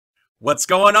What's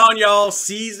going on, y'all?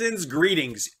 Season's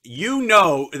greetings. You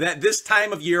know that this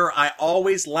time of year, I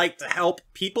always like to help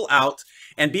people out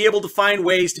and be able to find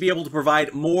ways to be able to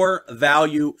provide more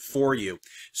value for you.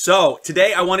 So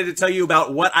today I wanted to tell you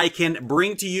about what I can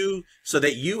bring to you so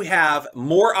that you have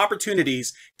more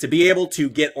opportunities to be able to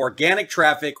get organic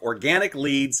traffic, organic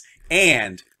leads,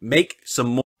 and make some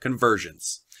more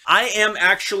conversions. I am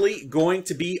actually going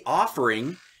to be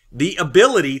offering the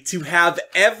ability to have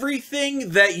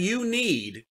everything that you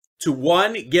need to,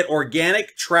 one, get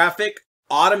organic traffic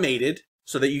automated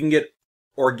so that you can get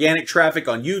organic traffic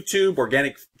on YouTube,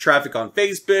 organic traffic on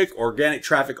Facebook, organic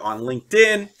traffic on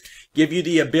LinkedIn, give you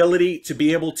the ability to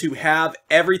be able to have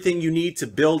everything you need to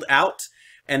build out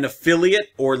an affiliate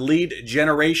or lead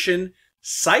generation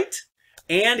site,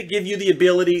 and give you the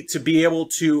ability to be able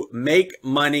to make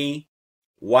money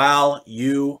while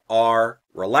you are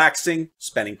relaxing,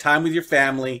 spending time with your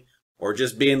family, or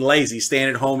just being lazy, staying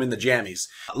at home in the jammies.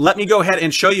 Let me go ahead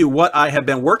and show you what I have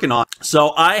been working on.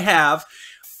 So I have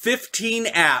 15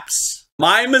 apps,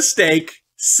 my mistake,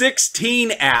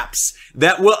 16 apps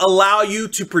that will allow you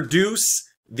to produce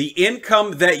the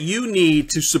income that you need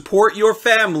to support your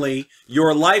family,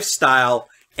 your lifestyle,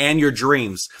 and your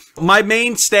dreams. My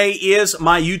mainstay is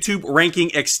my YouTube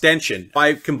ranking extension.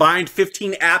 I combined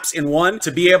 15 apps in one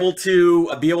to be able to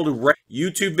rank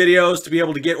YouTube videos, to be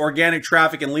able to get organic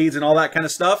traffic and leads and all that kind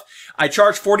of stuff. I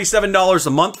charge $47 a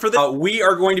month for this. We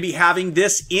are going to be having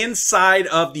this inside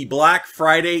of the Black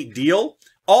Friday deal.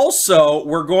 Also,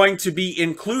 we're going to be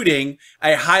including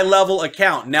a high-level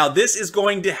account. Now, this is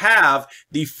going to have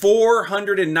the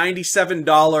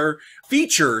 $497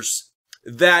 features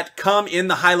that come in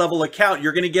the high-level account.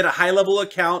 You're going to get a high-level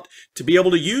account to be able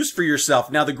to use for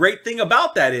yourself. Now, the great thing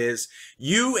about that is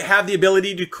you have the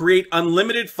ability to create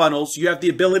unlimited funnels. You have the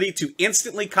ability to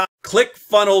instantly click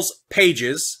funnels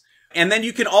pages. And then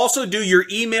you can also do your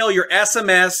email, your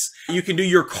SMS. You can do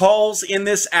your calls in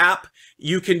this app.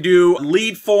 You can do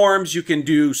lead forms, you can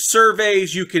do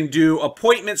surveys, you can do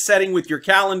appointment setting with your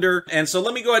calendar. And so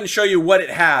let me go ahead and show you what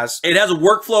it has. It has a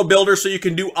workflow builder so you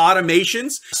can do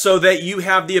automations so that you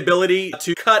have the ability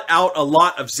to cut out a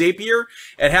lot of Zapier.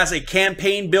 It has a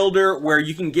campaign builder where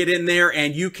you can get in there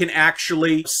and you can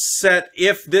actually set,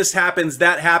 if this happens,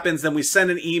 that happens, then we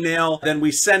send an email, then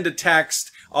we send a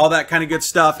text, all that kind of good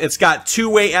stuff. It's got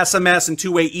two-way SMS and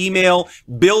two-way email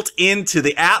built into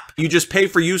the app. You just pay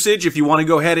for usage if you want to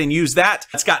go ahead and use that.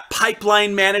 It's got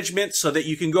pipeline management so that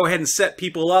you can go ahead and set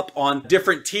people up on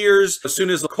different tiers. As soon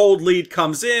as a cold lead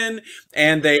comes in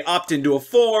and they opt into a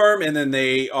form and then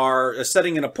they are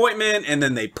setting an appointment and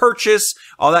then they purchase,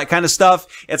 all that kind of stuff.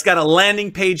 It's got a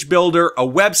landing page builder, a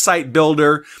website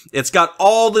builder. It's got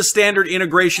all the standard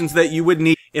integrations that you would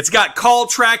need. It's got call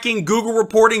tracking, Google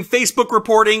reporting, Facebook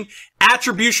reporting,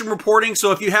 attribution reporting.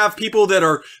 So if you have people that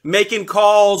are making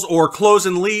calls or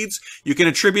closing leads, you can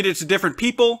attribute it to different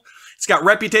people. It's got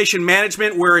reputation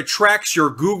management where it tracks your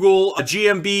Google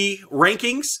GMB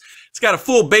rankings. It's got a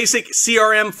full basic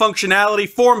CRM functionality,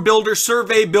 form builder,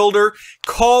 survey builder,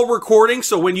 call recording.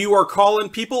 So when you are calling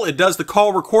people, it does the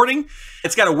call recording.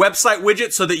 It's got a website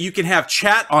widget so that you can have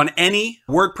chat on any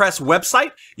WordPress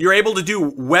website. You're able to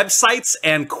do websites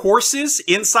and courses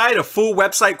inside a full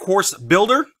website course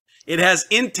builder. It has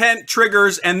intent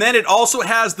triggers, and then it also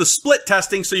has the split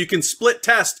testing so you can split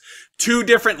test two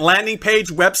different landing page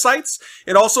websites.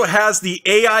 It also has the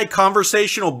AI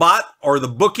conversational bot or the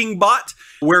booking bot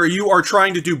where you are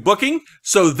trying to do booking.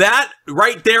 So that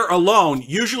right there alone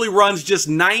usually runs just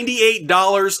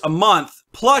 $98 a month.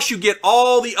 Plus you get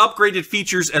all the upgraded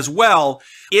features as well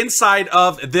inside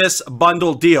of this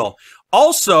bundle deal.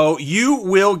 Also, you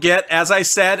will get, as I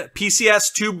said,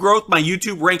 PCS TUBEGROWTH, my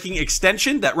YouTube ranking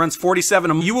extension that runs $47 a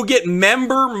month. You will get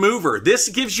Member Mover. This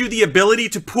gives you the ability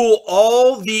to pull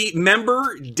all the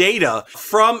member data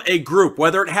from a group,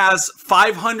 whether it has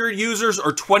 500 users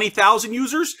or 20,000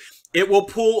 users. It will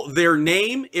pull their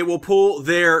name, it will pull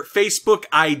their Facebook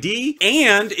ID,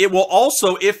 and it will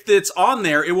also, if it's on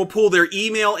there, it will pull their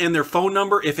email and their phone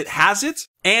number if it has it.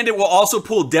 And it will also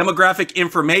pull demographic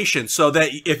information so that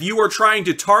if you are trying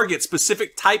to target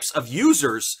specific types of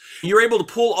users, you're able to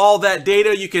pull all that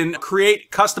data. You can create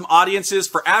custom audiences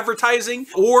for advertising,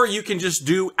 or you can just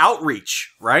do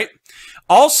outreach, right?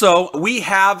 Also, we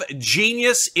have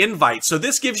Genius Invite. So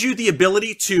this gives you the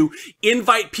ability to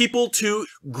invite people to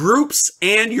groups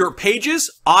and your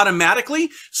pages automatically.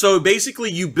 So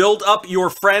basically you build up your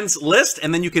friends list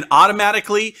and then you can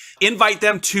automatically invite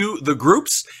them to the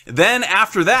groups. Then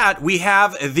after that, we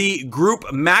have the Group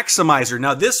Maximizer.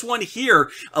 Now this one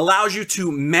here allows you to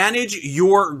manage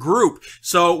your group.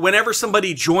 So whenever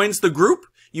somebody joins the group,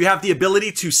 You have the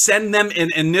ability to send them an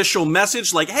initial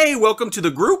message like, hey, welcome to the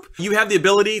group. You have the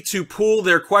ability to pull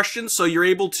their questions, so you're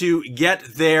able to get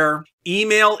their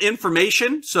email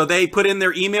information. So they put in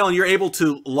their email and you're able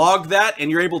to log that,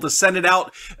 and you're able to send it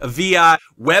out via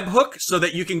webhook so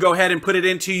that you can go ahead and put it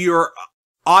into your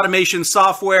automation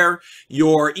software,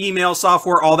 your email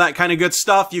software, all that kind of good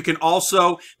stuff. You can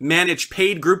also manage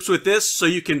paid groups with this, so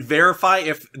you can verify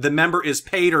if the member is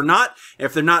paid or not.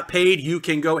 If they're not paid, you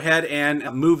can go ahead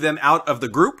and move them out of the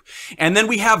group. And then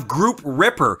we have Group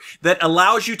Ripper that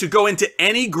allows you to go into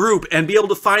any group and be able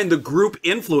to find the group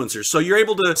influencers. So you're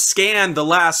able to scan the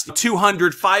last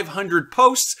 200, 500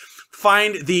 posts,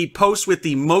 find the posts with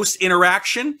the most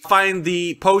interaction, find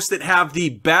the posts that have the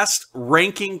best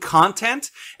ranking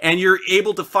content, and you're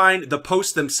able to find the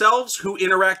posts themselves, who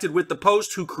interacted with the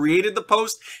post, who created the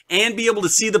post, and be able to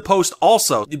see the post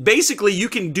also. Basically, you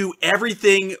can do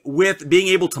everything with being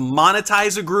able to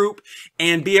monetize a group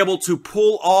and be able to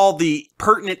pull all the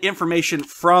pertinent information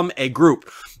from a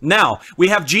group. Now, we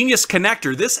have Genius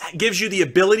Connector. This gives you the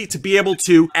ability to be able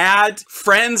to add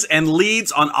friends and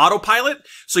leads on autopilot.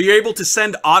 So you're able to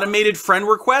send automated friend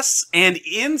requests. And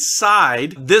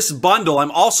inside this bundle, I'm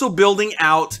also building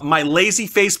out my Lazy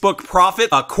Facebook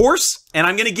Profit course. And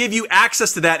I'm going to give you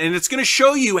access to that. And it's going to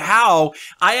show you how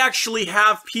I actually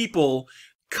have people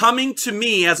coming to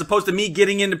me, as opposed to me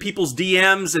getting into people's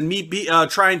DMs and me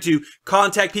trying to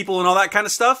contact people and all that kind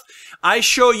of stuff. I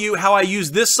show you how I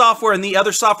use this software and the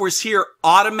other softwares here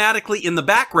automatically in the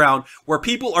background, where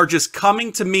people are just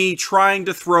coming to me trying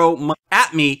to throw money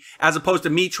at me, as opposed to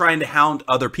me trying to hound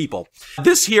other people.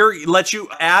 This here lets you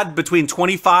add between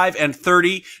 25 and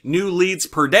 30 new leads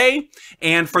per day.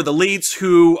 And for the leads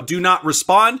who do not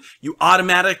respond, you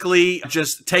automatically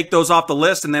just take those off the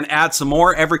list and then add some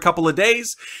more every couple of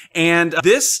days. And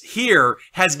this here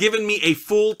has given me a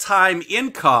full-time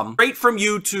income straight from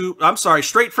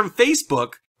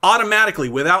Facebook, automatically,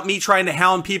 without me trying to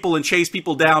hound people and chase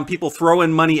people down, people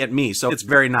throwing money at me. So it's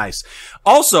very nice.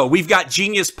 Also, we've got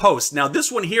Genius Posts. Now,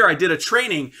 this one here, I did a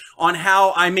training on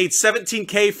how I made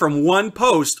 17K from one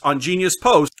post on Genius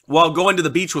Post while going to the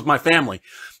beach with my family.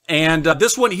 And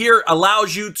this one here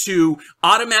allows you to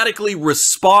automatically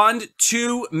respond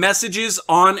to messages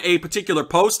on a particular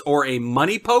post or a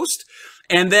money post.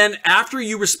 And then after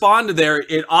you respond to there,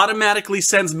 it automatically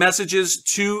sends messages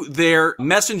to their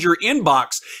messenger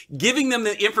inbox, giving them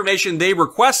the information they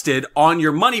requested on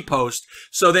your money post,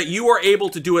 so that you are able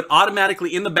to do it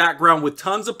automatically in the background with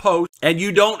tons of posts, and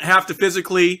you don't have to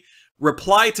physically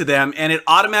reply to them, and it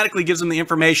automatically gives them the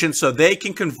information so they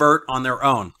can convert on their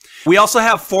own. We also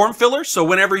have form filler. So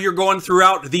whenever you're going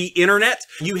throughout the internet,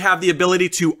 you have the ability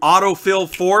to autofill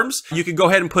forms. You can go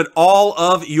ahead and put all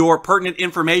of your pertinent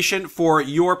information for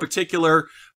your particular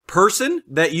person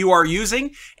that you are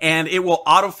using, and it will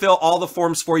autofill all the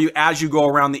forms for you as you go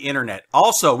around the internet.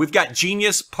 Also, we've got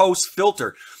Genius Post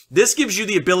Filter. This gives you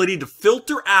the ability to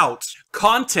filter out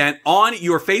content on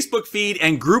your Facebook feed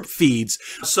and group feeds.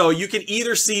 So you can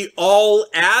either see all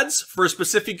ads for a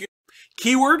specific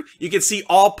keyword, you can see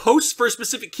all posts for a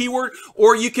specific keyword,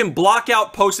 or you can block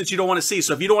out posts that you don't want to see.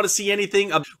 So if you don't want to see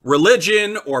anything of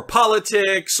religion or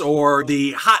politics or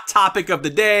the hot topic of the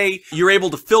day, you're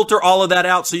able to filter all of that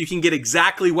out so you can get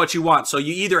exactly what you want. So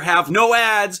you either have no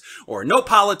ads or no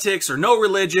politics or no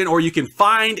religion, or you can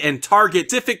find and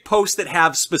target specific posts that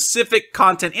have specific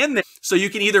content in them. So you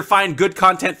can either find good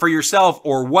content for yourself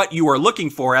or what you are looking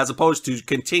for, as opposed to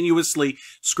continuously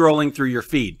scrolling through your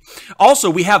feed. Also,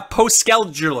 we have Post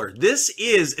Scheduler. This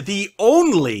is the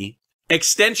only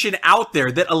extension out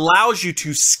there that allows you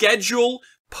to schedule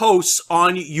posts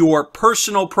on your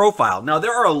personal profile. Now,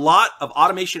 there are a lot of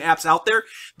automation apps out there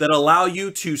that allow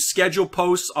you to schedule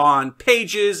posts on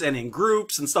pages and in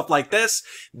groups and stuff like this.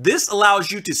 This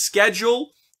allows you to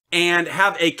schedule and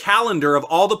have a calendar of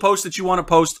all the posts that you want to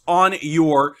post on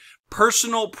your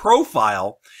personal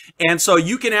profile. And so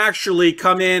you can actually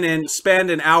come in and spend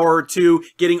an hour or two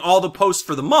getting all the posts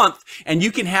for the month, and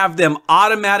you can have them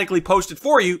automatically posted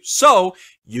for you, so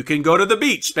you can go to the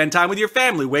beach, spend time with your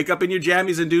family, wake up in your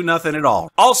jammies and do nothing at all.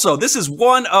 Also, this is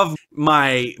one of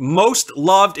my most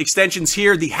loved extensions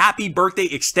here, the Happy Birthday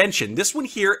extension. This one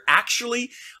here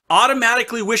actually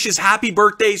automatically wishes happy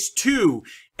birthdays to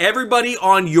everybody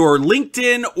on your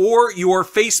LinkedIn or your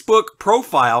Facebook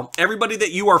profile, everybody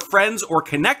that you are friends or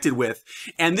connected with.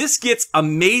 And this gets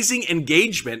amazing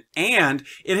engagement, and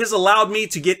it has allowed me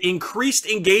to get increased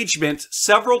engagement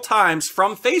several times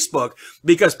from Facebook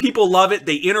because people love it.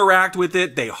 They interact with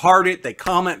it. They heart it. They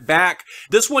comment back.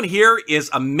 This one here is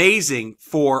amazing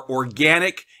for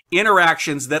organic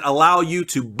interactions that allow you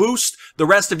to boost the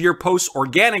rest of your posts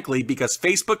organically, because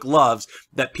Facebook loves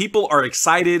that people are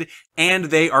excited and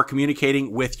they are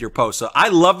communicating with your posts. So I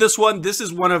love this one. This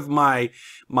is one of my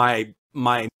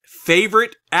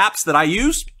favorite apps that I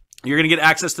use. You're going to get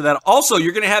access to that. Also,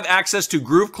 you're going to have access to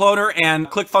Groove Cloner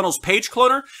and ClickFunnels Page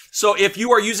Cloner. So if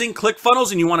you are using ClickFunnels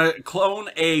and you want to clone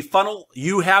a funnel,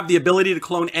 you have the ability to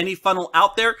clone any funnel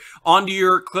out there onto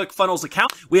your ClickFunnels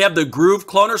account. We have the Groove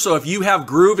Cloner. So if you have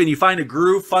Groove and you find a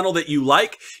Groove funnel that you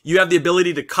like, you have the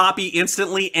ability to copy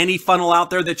instantly any funnel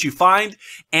out there that you find.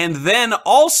 And then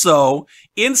also,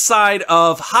 inside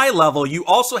of HighLevel, you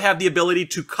also have the ability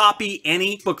to copy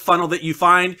any book funnel that you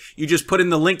find. You just put in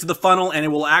the link to the funnel and it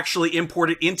will actually import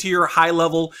it into your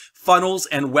HighLevel funnels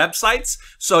and websites.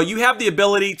 So you have the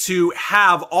ability to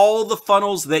have all the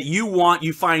funnels that you want.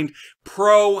 You find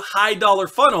pro high dollar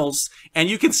funnels and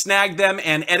you can snag them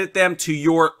and edit them to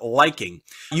your liking.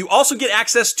 You also get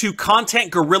access to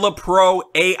Content Gorilla Pro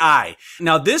AI.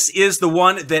 Now this is the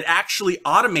one that actually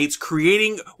automates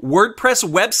creating WordPress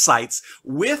websites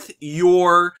with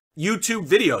your YouTube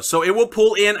videos. So it will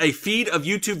pull in a feed of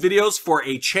YouTube videos for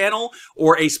a channel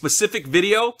or a specific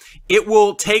video. It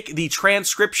will take the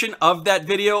transcription of that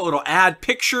video. It'll add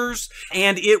pictures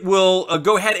and it will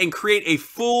go ahead and create a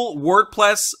full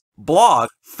WordPress blog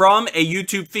from a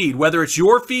YouTube feed, whether it's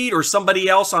your feed or somebody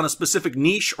else on a specific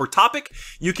niche or topic.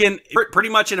 You can pretty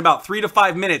much in about 3 to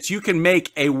 5 minutes, you can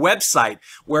make a website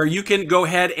where you can go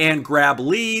ahead and grab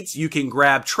leads, you can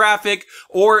grab traffic,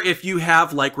 or if you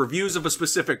have like reviews of a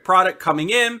specific product coming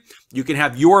in, you can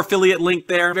have your affiliate link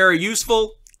there. Very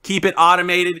useful. Keep it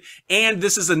automated. And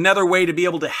this is another way to be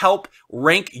able to help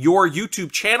rank your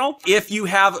YouTube channel. If you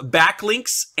have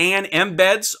backlinks and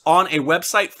embeds on a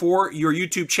website for your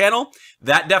YouTube channel,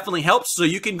 that definitely helps. So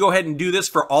you can go ahead and do this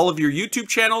for all of your YouTube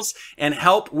channels and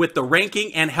help with the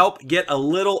ranking and help get a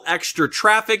little extra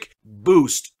traffic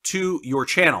boost to your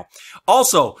channel.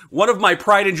 Also, one of my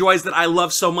pride and joys that I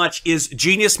love so much is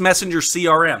Genius Messenger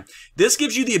CRM. This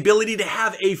gives you the ability to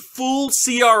have a full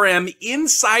CRM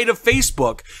inside of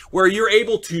Facebook where you're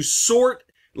able to sort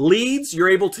leads, you're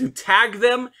able to tag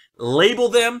them, label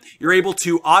them, you're able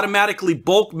to automatically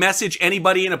bulk message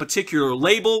anybody in a particular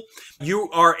label. You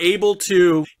are able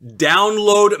to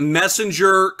download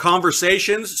messenger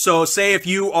conversations. So say if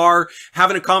you are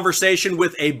having a conversation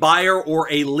with a buyer or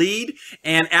a lead,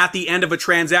 and at the end of a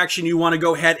transaction, you want to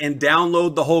go ahead and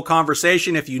download the whole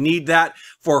conversation. If you need that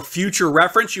for future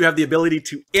reference, you have the ability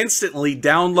to instantly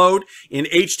download in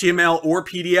HTML or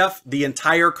PDF the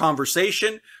entire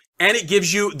conversation. And it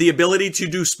gives you the ability to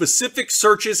do specific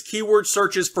searches, keyword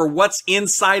searches for what's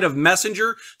inside of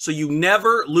Messenger, so you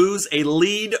never lose a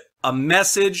lead, a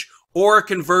message, or a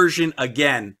conversion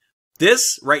again.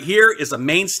 This right here is a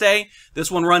mainstay.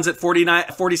 This one runs at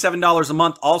 $47 a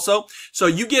month also. So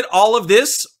you get all of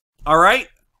this, all right,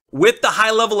 with the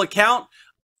HighLevel account.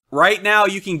 Right now,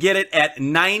 you can get it at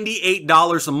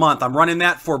 $98 a month. I'm running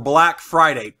that for Black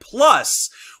Friday. Plus,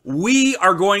 we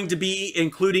are going to be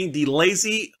including the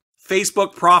Lazy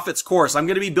Facebook Profits course. I'm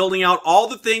going to be building out all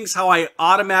the things how I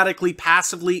automatically,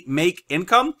 passively make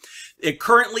income. It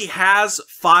currently has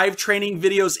 5 training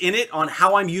videos in it on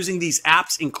how I'm using these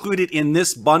apps included in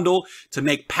this bundle to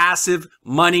make passive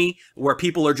money where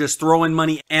people are just throwing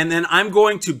money. And then I'm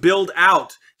going to build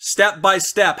out step by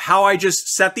step how I just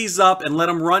set these up and let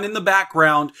them run in the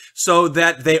background so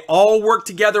that they all work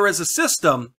together as a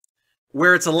system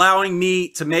where it's allowing me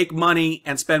to make money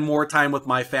and spend more time with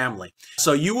my family.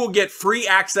 So you will get free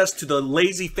access to the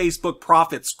Lazy Facebook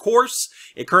Profits course.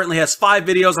 It currently has 5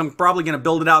 videos. I'm probably going to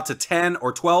build it out to 10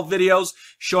 or 12 videos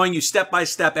showing you step by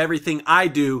step everything I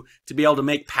do to be able to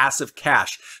make passive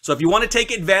cash. So if you want to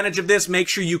take advantage of this, make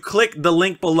sure you click the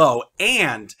link below.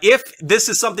 And if this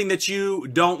is something that you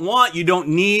don't want, you don't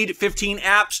need 15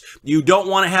 apps, you don't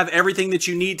want to have everything that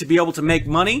you need to be able to make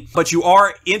money, but you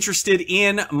are interested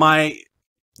in my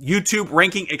YouTube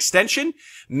ranking extension,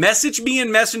 message me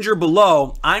in Messenger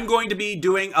below. I'm going to be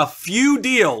doing a few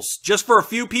deals just for a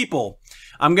few people.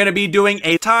 I'm going to be doing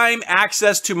a lifetime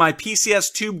access to my PCS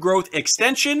TUBEGROWTH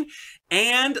extension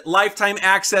and lifetime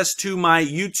access to my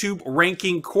YouTube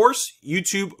ranking course,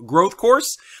 YouTube growth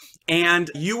course. And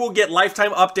you will get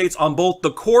lifetime updates on both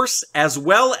the course as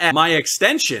well as my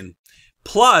extension.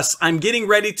 Plus, I'm getting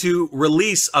ready to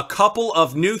release a couple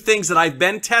of new things that I've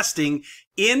been testing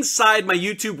inside my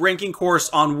YouTube ranking course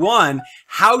on one,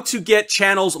 how to get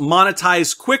channels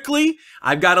monetized quickly.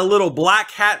 I've got a little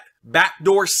black hat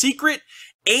backdoor secret,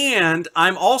 and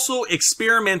I'm also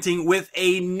experimenting with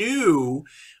a new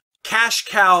cash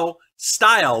cow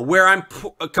style where I'm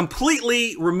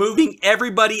completely removing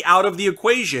everybody out of the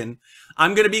equation.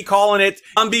 I'm going to be calling it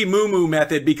Zombie Moo Moo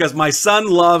method because my son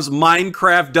loves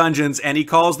Minecraft dungeons and he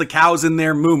calls the cows in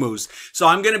there moo moos. So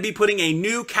I'm going to be putting a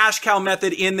new cash cow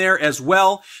method in there as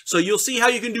well. So you'll see how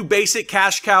you can do basic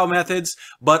cash cow methods,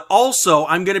 but also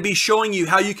I'm going to be showing you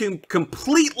how you can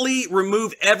completely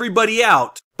remove everybody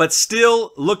out, but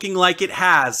still looking like it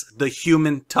has the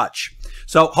human touch.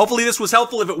 So hopefully this was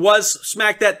helpful. If it was,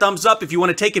 smack that thumbs up. If you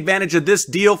want to take advantage of this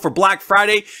deal for Black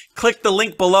Friday, click the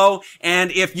link below.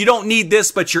 And if you don't need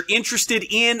this, but you're interested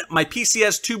in my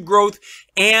PCS tube growth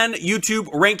and YouTube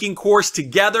ranking course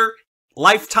together,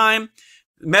 lifetime,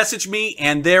 message me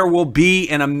and there will be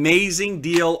an amazing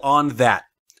deal on that.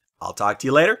 I'll talk to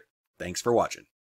you later. Thanks for watching.